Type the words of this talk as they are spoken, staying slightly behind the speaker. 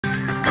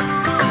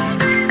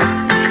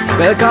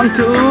Welcome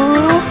to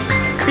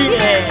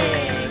Pinang.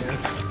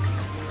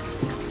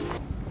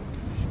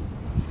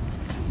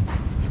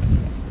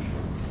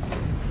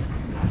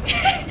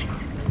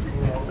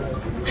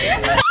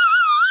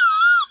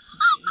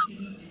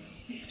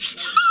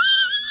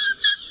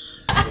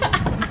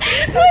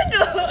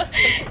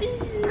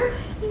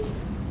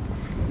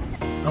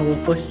 Our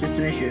first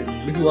destination,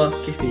 Hwa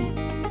Cafe.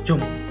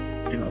 Jom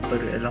tengok apa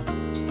ada dalam.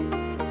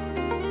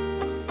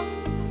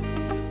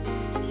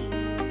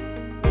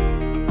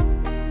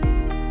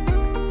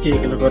 Okay,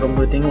 kalau korang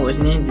boleh tengok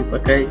kat sini, dia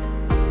pakai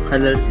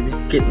halal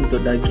certificate untuk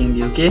daging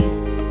dia, okay?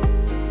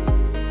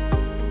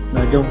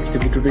 Nah, jom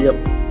kita pergi duduk jap.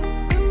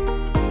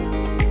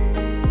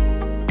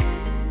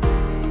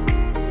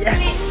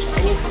 Yes!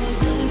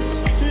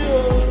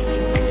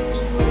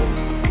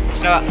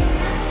 Selamat.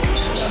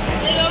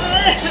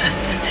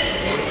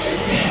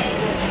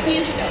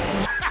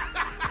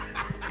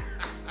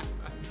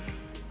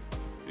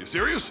 You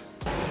serious?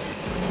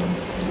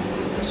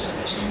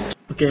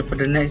 Okay, for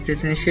the next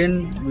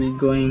destination, we're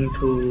going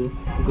to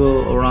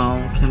go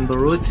around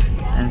Campbell Road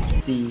and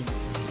see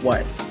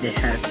what they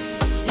have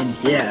in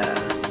here.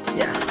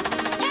 Yeah.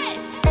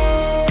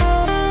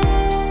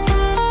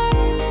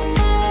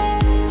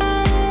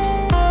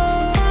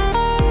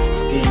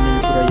 Okay, ini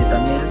Rojak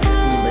Tonggek.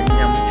 Ini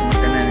banyak macam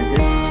makanan ada.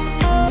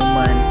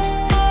 Minuman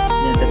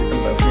yang tadi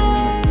tempat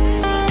famous.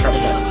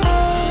 Sabar.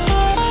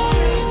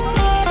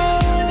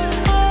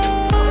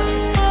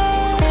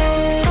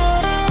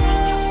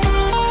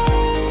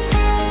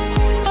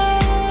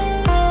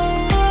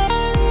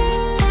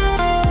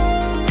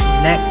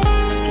 Next,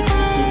 kita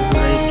pergi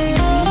Goreng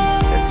kiwi.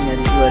 Kat sini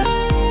ada jual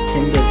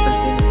cendul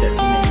paling dekat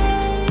sini.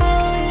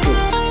 Let's go.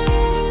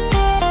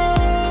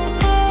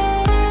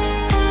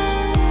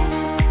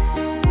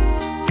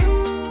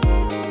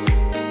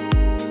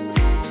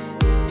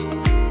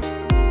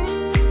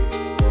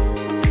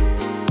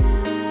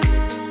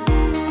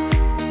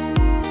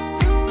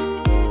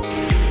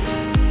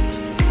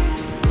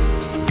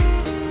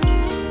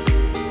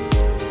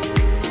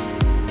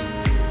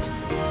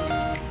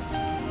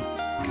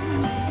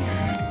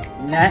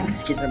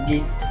 Next, kita pergi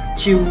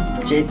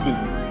Jetty.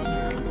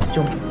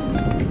 Jom.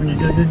 No.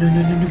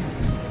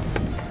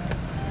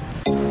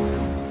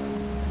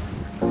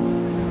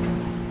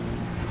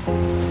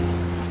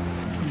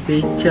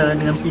 Beca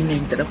dengan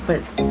Pinang tak dapat.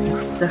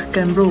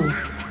 Sedahkan bro.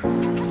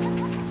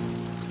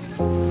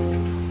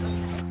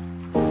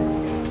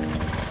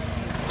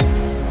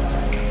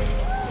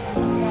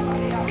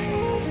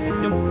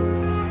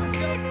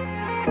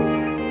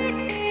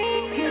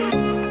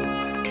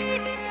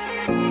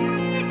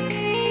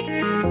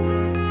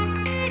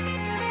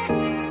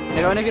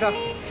 Dekat mana Fira?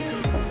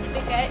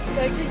 Dekat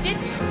Batu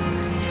Jetty.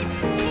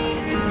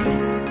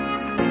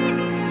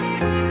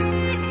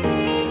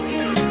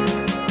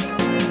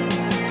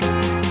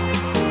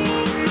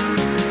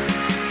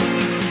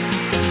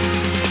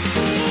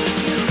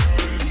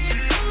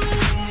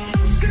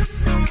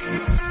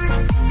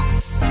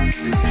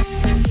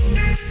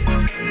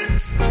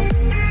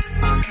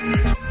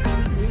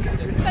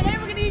 Tangannya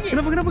begini je.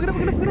 Kenapa?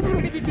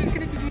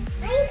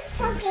 I'm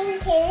fucking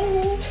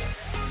kidding.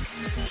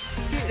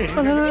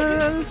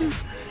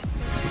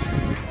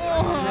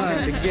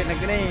 Degit nak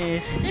kena.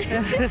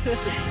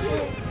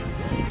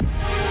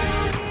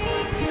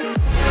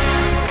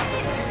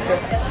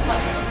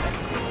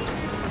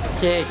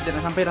 Okay, kita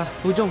dah sampai dah.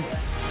 Hujung.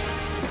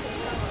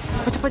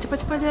 Cepat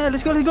je.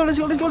 Let's go.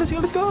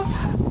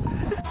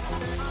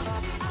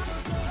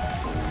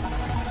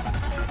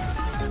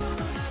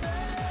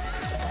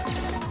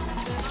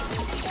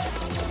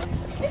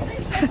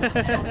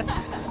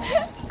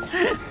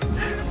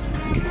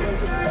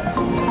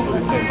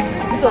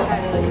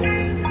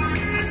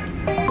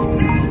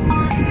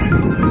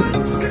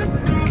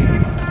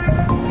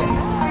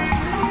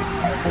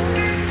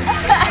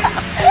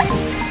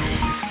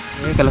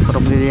 Kalau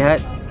korang boleh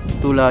lihat,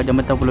 itulah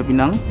jambatan Pulau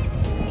Pinang.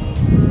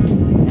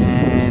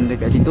 And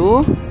dekat situ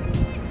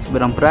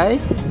seberang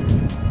perai,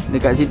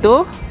 dekat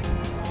situ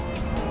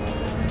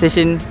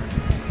stesen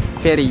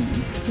ferry.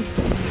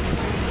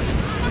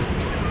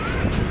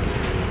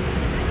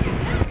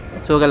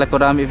 So kalau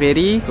korang ambil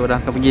ferry, korang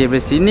akan pergi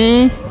dari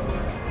sini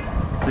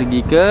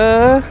pergi ke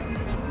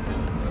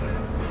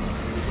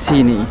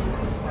sini.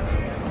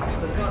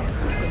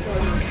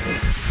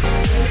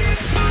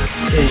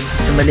 Okay,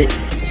 kita balik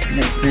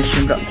next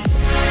destination pula.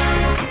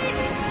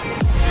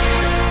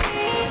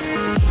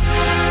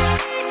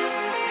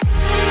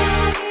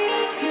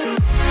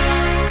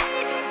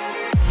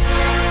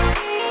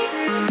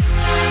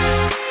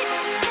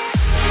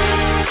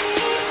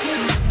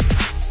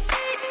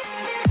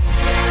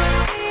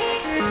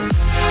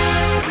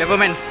 Beli apa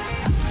men?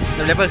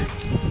 Dah beli apa?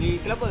 Beli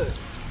kelapa.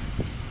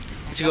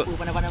 Cukup.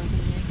 Pandang-pandang macam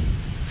ni.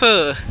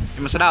 Pho,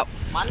 memang sedap.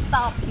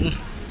 Mantap.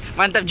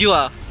 Mantap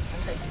jiwa.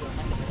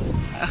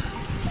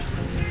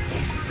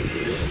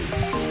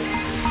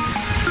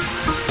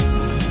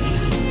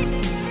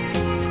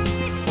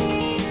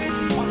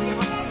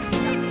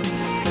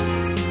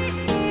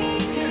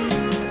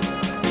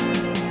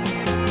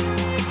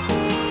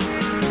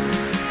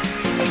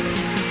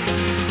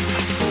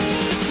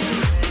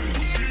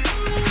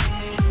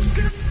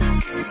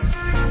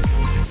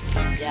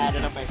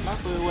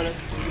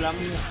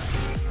 gulami lah.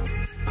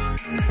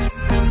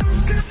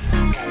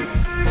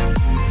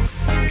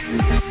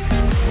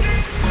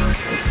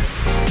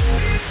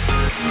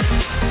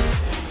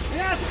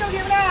 Ya, situ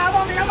gimana?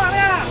 Abang ni abang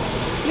ya.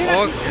 Ni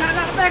nak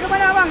sampai ke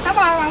mana abang?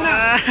 Sabar abang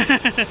nak.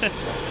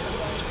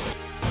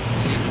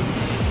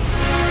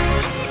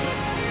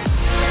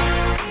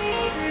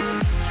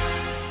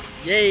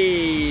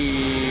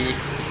 Yeay.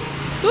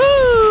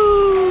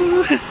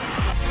 Woo.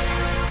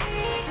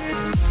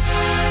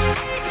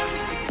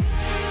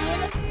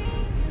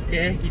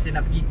 Okay, kita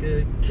nak pergi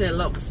ke Kek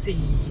Lok Si.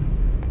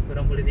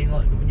 Korang boleh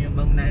tengok dia punya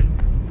bangunan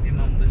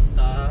memang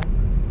besar.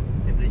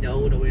 Daripada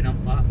jauh dah boleh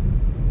nampak.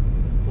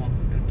 Wah,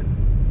 kata.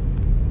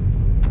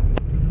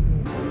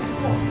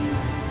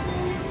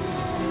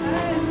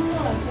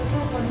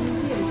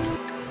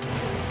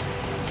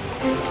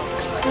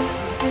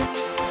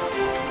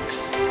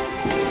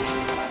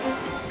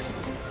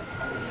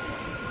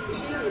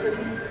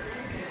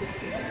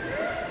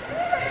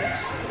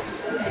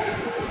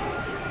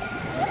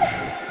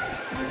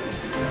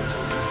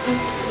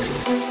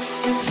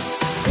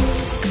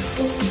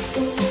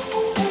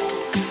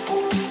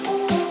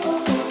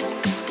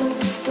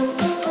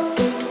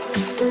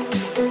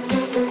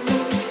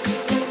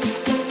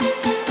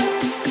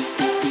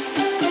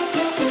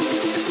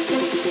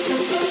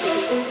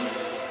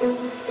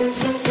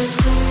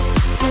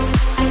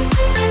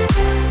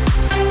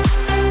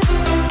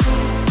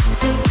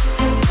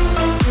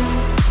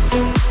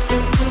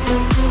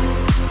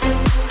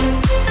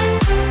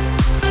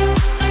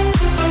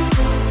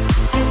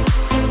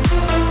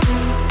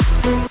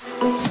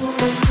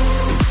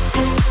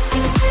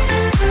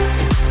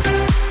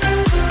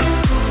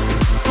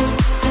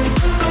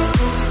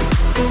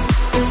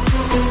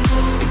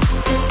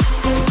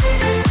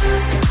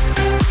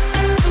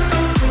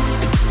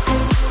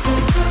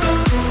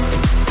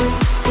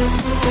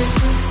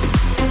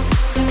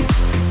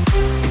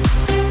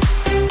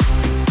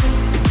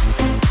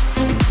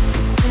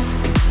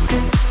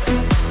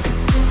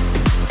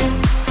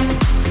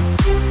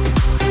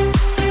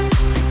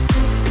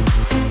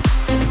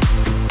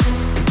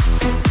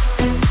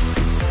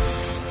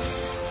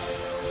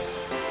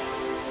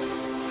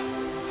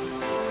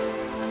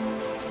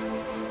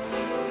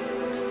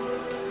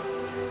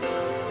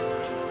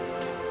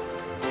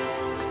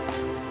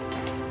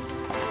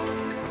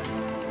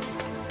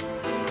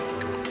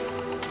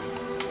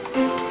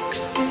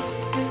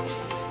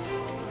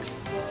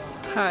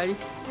 Hai.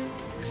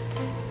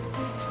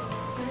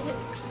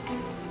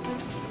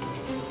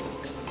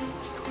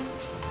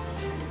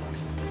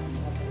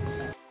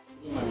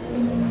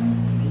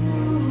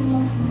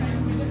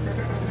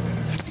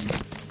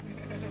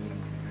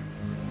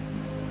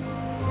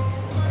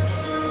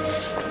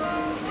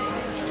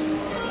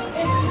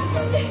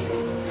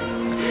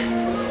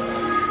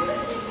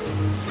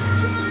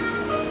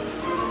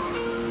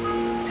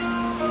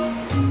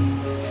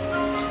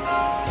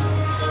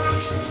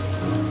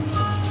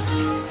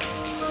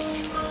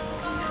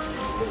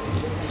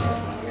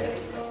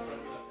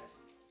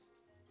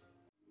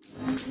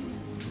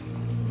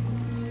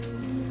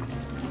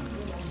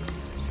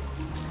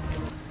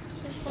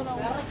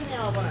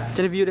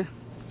 Macam mana view dia?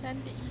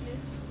 Cantik gila.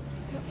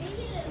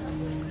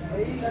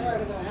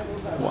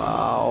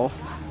 Wow,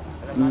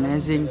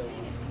 amazing.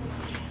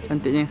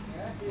 Cantiknya.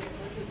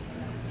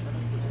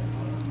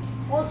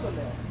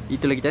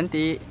 Itu lagi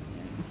cantik.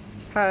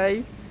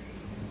 Hai.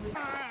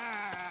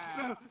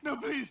 No,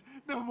 please,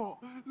 no more.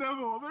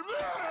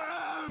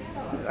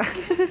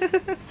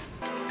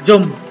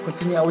 Jom,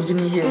 continue our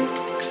journey here.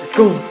 Let's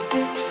go.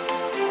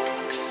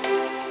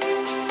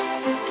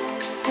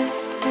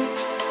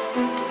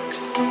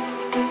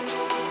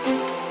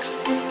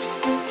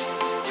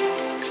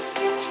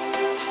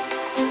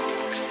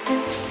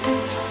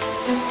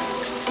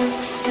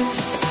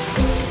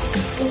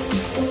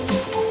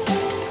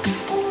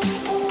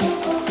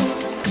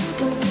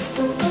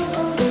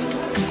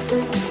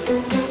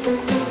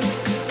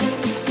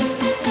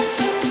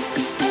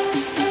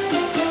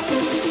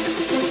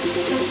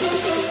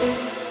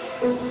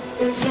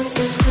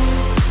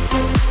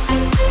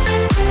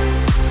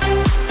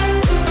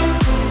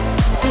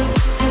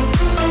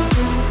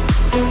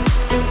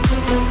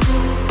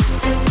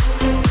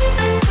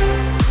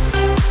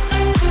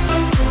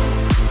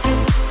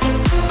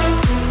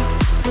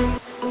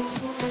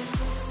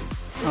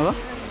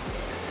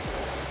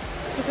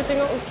 Suka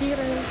tengok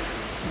ukiran.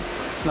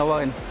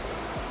 Lawa kan?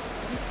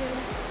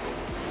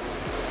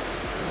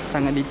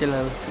 Sangat detail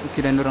lah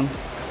ukiran dorang.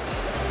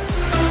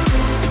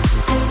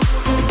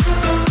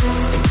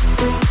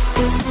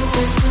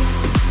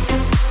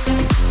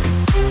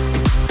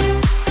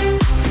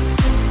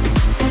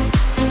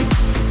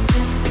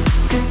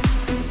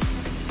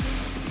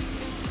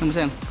 Kamu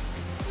sayang?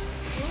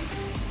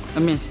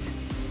 Amis?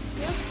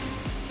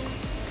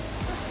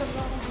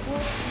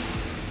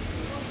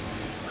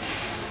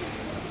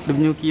 Dia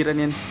punya ukiran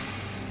kan?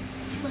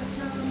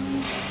 Macam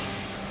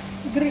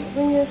Greek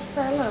punya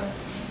style lah.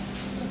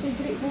 Tapi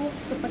Greek punya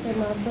suka pakai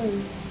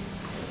marble.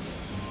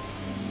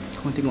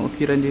 Kamu tengok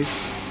ukiran dia.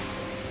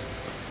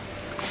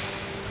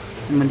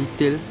 Memang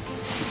detail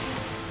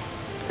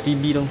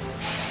 3D dong.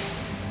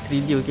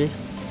 3D okey.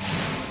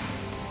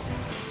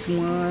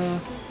 Semua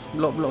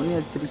blok-blok ni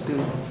ada cerita.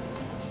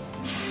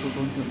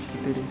 Korang tengok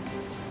cerita dia.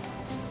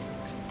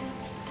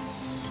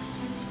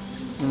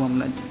 Memang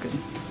menakjubkan.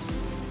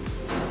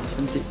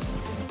 Cantik.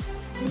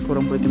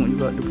 Korang boleh tengok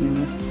juga dia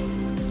punya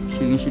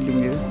shilling-shilling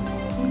dia.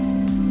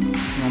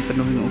 Memang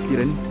penuh dengan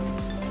ukiran.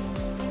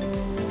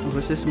 Aku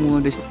rasa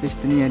semua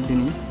destinasi ni ada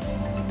ni.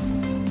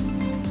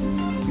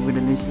 Even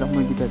dalam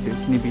Selamat kita ada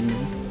seni bina.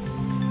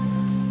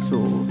 So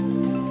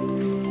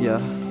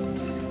ya,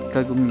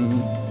 kagumi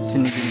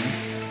seni bina.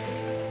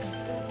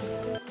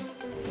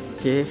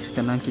 Okay,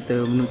 sekarang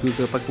kita menuju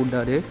ke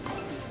pagoda dia.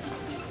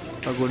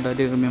 Pagoda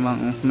dia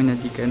memang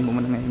menyajikan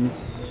pemandangan ini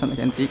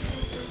sangat cantik.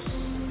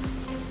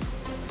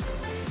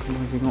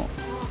 Korang tengok,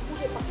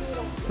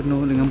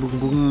 penuh dengan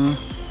bunga-bunga.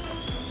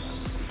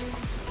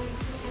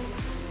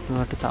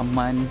 Ada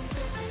taman.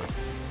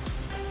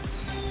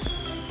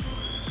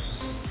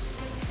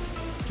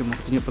 Jom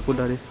aku tunjuk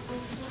pagoda dia.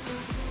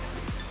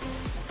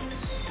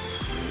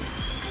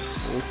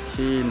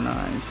 Okay,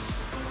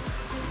 nice.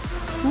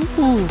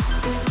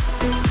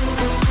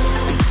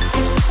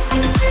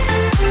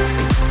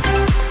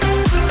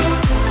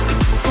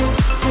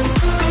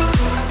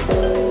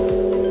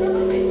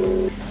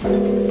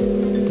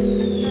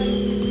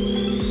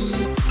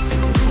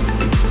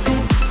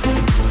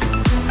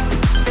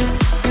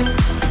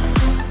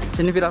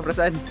 Macam ni Fira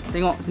perasaan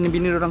tengok seni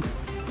bina diorang.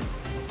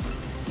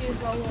 Serius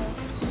lawa.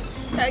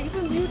 Tak lagi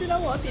pun view dia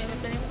lawa tu yang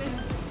macam yang best.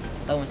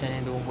 Tahu macam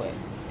mana dia buat.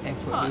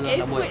 Effort Ha, dia nak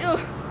effort buat. tu.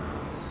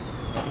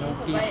 Nak kena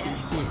okey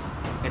sikit-sikit.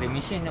 Ada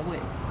mission nak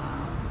buat.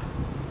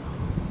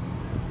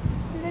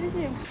 Dia dari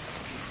sini.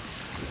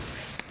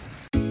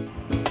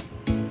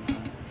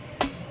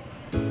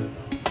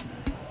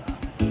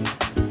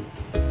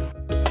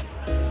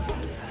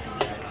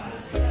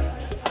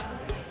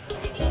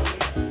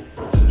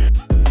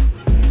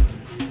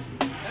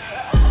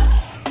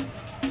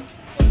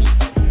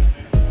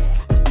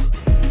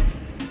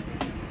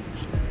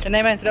 Macam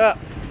mana man, sedap tak?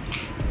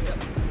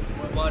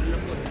 Bawa dia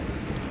lembut.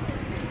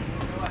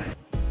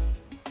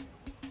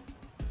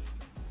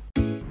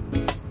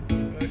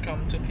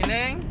 Welcome to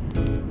Pinang.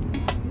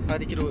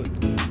 Hari kedua.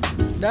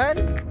 Dan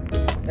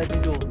dah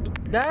tidur.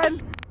 Dan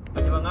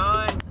Macam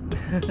bangun.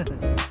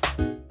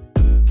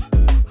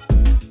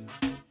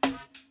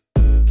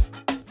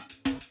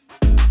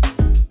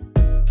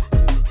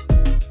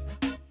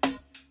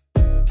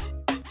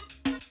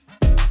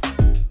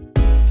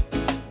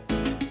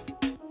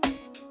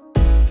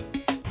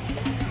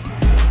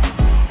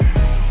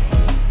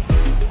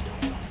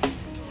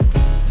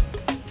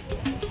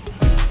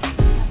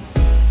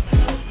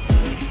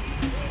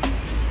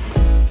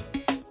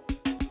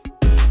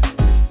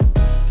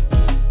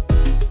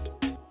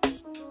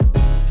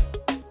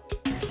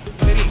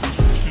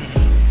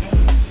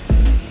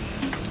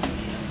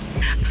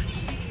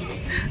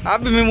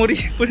 habis memori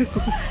pada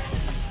aku.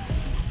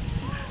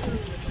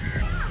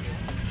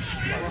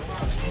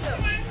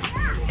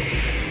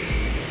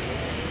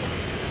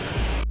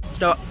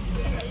 Sedap.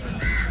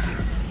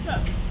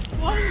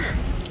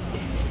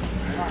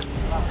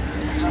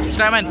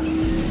 Sedap man.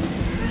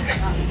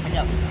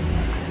 Sekejap.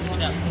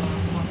 Sekejap.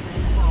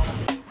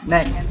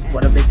 Next,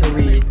 what a better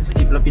way to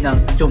see Pulau Pinang.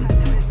 Jom,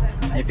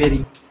 naik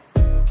ferry.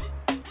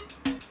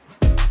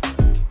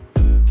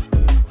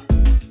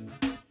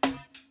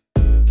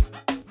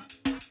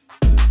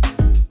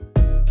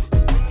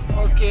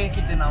 Okay,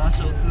 kita nak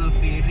masuk ke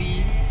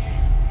ferry.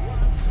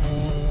 So,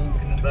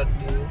 kena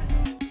Batu.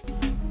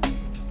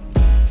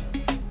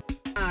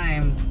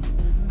 Time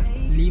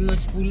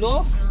 5.10,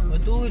 lepas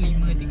tu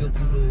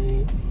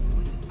 5.30.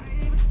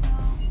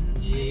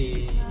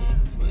 Yeay,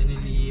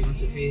 finally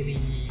masuk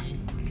ferry.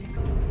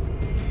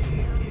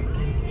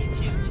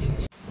 Okay, chill.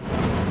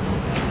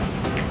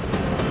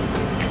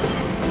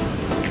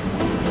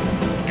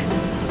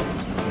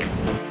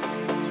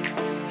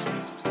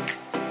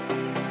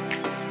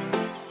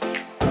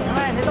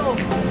 Kawan, hello.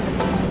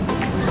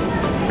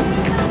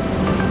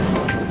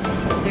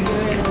 Jaga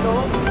hello.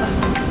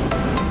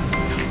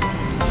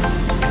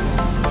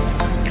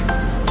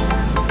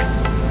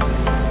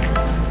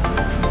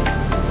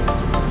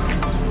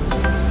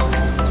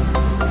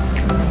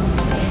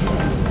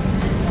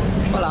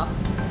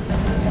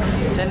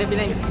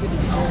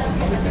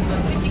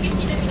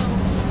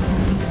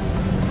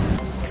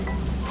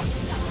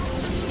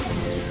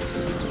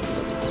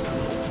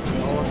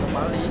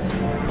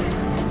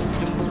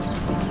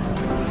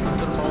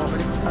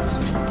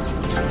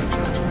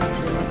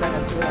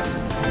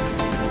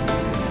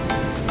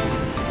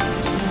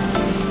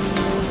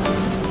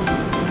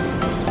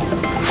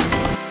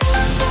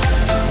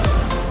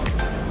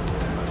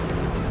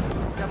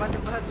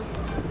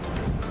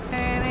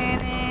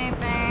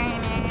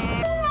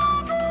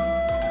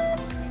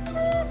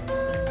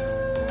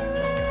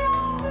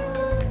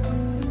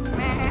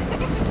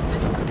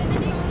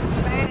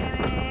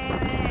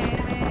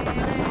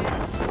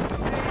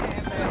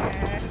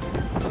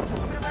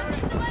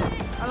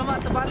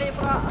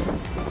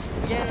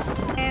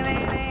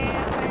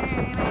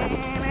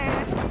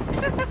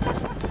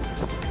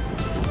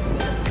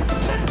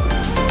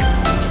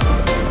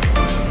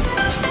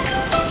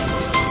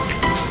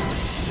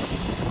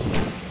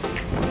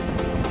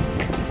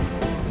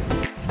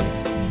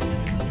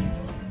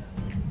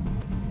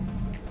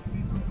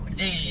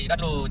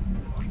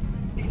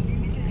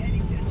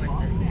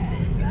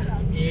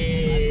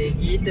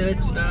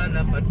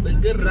 dah dapat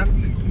bergerak.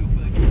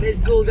 Let's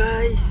go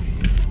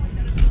guys.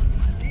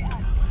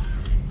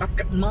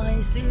 Pakat mai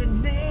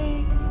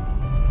sini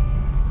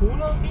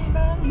Pulau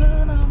Pinang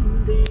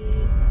menanti.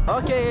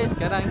 Okay,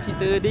 sekarang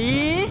kita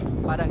di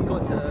Padang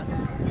Kota.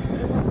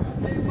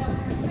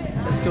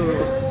 Let's go.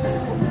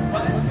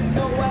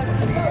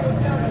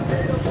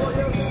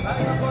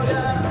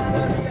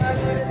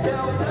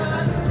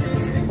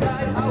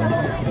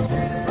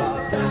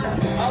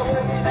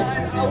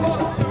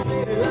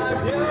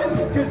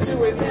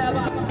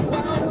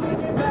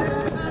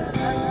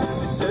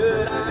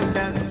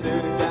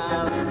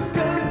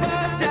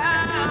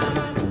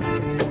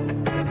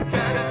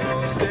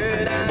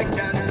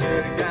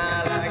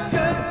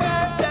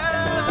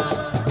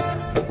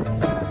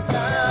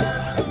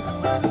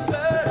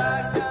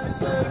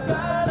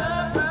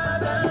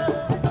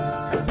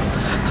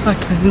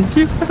 Akan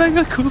jiwa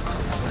aku.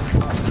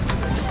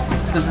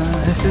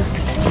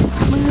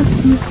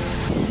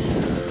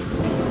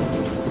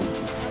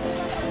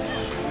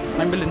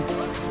 Main belum?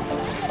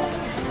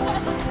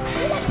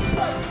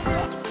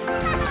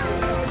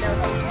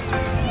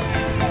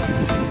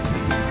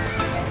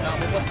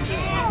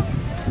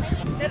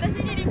 Datang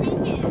sini di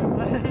pinggir.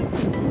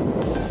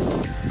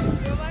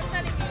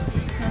 Batang di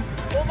pinggir.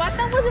 Oh,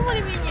 Batang pun semua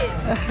di pinggir.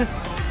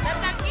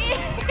 Datang ke.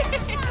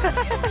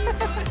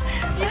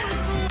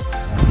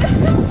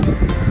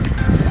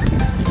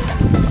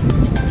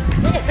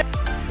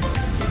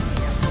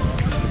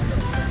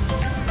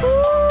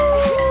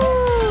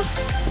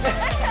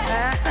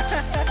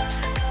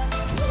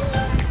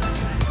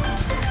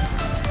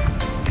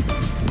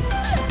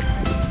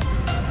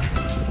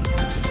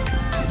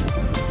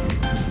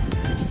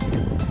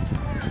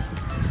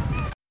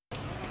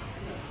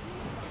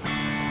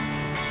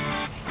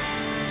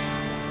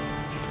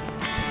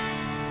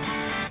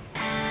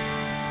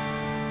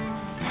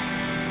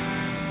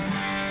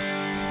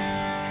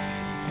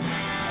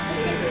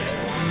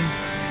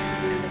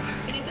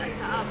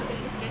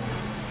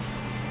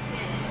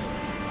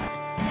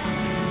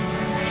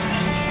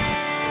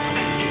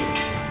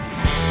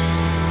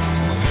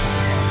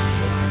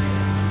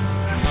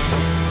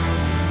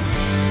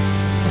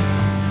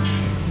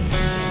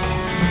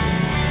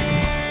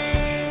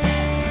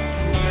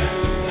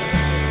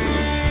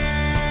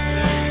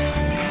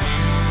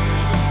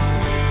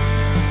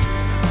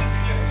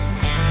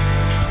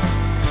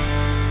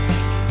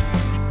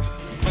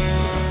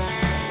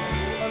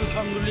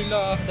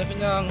 Alhamdulillah dah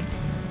kenyang.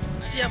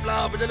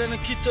 Siaplah perjalanan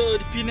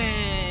kita di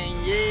Penang.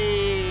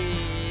 Yeay.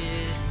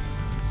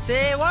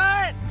 Say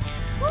what?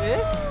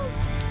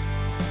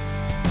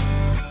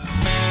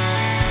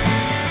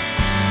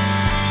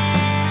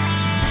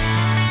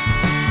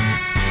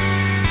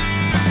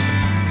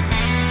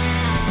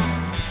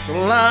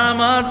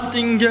 Selamat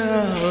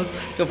tinggal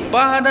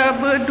kepada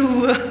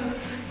berdua.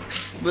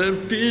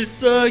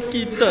 Berpisah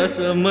kita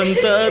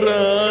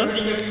sementara.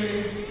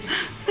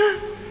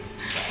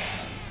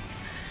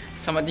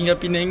 Selamat tinggal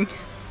Pinang.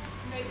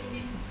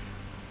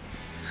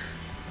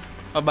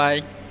 Bye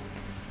bye.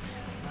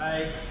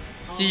 Bye.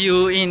 See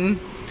you in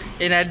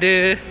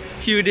another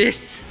few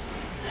days.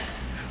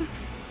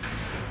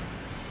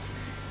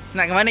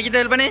 Nak ke mana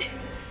kita lepas ni?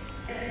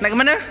 Nak ke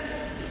mana?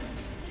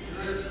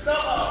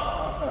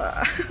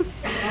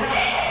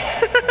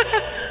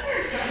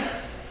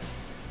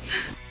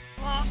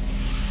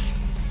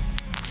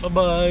 Bye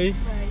bye.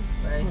 Bye.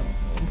 Bye.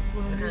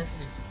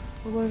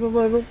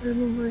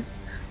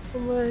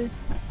 Bye.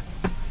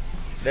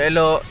 Dah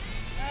elok.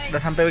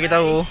 Dah sampai bagi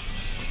tahu.